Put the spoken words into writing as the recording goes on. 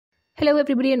Hello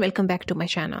everybody and welcome back to my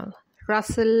channel.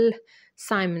 Russell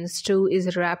Simmons too is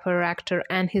a rapper, actor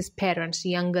and his parents'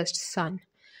 youngest son.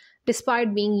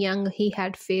 Despite being young, he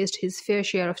had faced his fair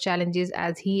share of challenges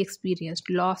as he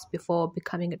experienced loss before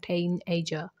becoming a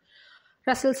teenager.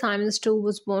 Russell Simmons too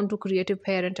was born to a creative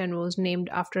parent and was named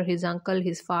after his uncle.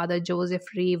 His father, Joseph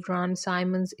Reverend Run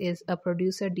Simmons, is a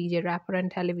producer, DJ, rapper and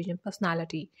television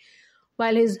personality,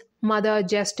 while his mother,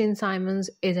 Justine Simmons,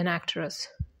 is an actress.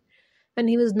 When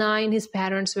he was 9, his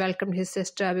parents welcomed his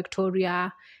sister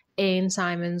Victoria Ann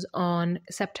Simmons on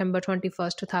September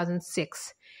 21,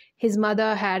 2006. His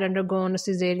mother had undergone a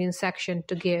cesarean section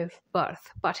to give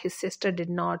birth, but his sister did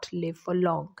not live for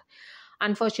long.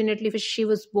 Unfortunately, she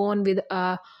was born with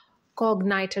a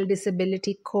congenital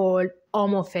disability called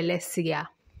omophilia.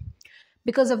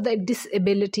 Because of the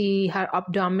disability, her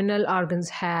abdominal organs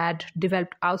had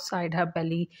developed outside her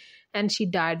belly and she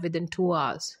died within 2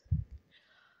 hours.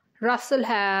 Russell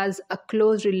has a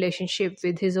close relationship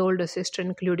with his older sister,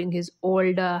 including his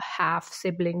older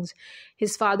half-siblings.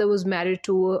 His father was married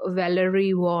to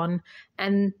Valerie Vaughn,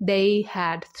 and they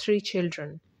had 3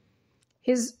 children.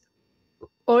 His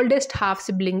oldest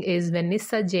half-sibling is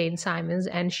Vanessa Jane Simmons,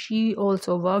 and she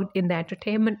also worked in the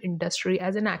entertainment industry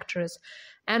as an actress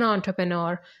and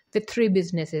entrepreneur with 3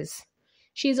 businesses.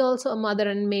 She is also a mother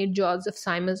and made Joseph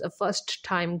Simmons a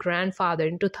first-time grandfather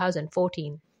in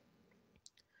 2014.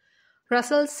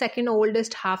 Russell's second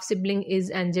oldest half-sibling is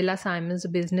Angela Simmons, a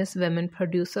businesswoman,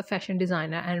 producer, fashion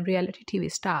designer, and reality TV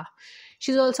star.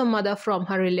 She's also mother from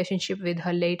her relationship with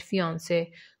her late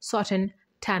fiancé, Sautin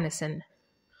Tennyson.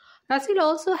 Russell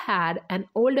also had an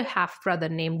older half-brother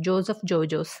named Joseph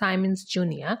Jojo Simmons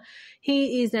Jr.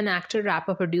 He is an actor,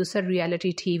 rapper, producer,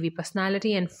 reality TV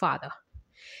personality, and father.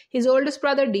 His oldest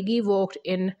brother, Diggy, walked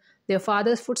in their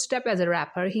father's footsteps as a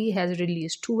rapper. He has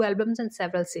released 2 albums and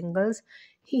several singles.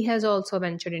 He has also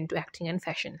ventured into acting and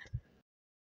fashion.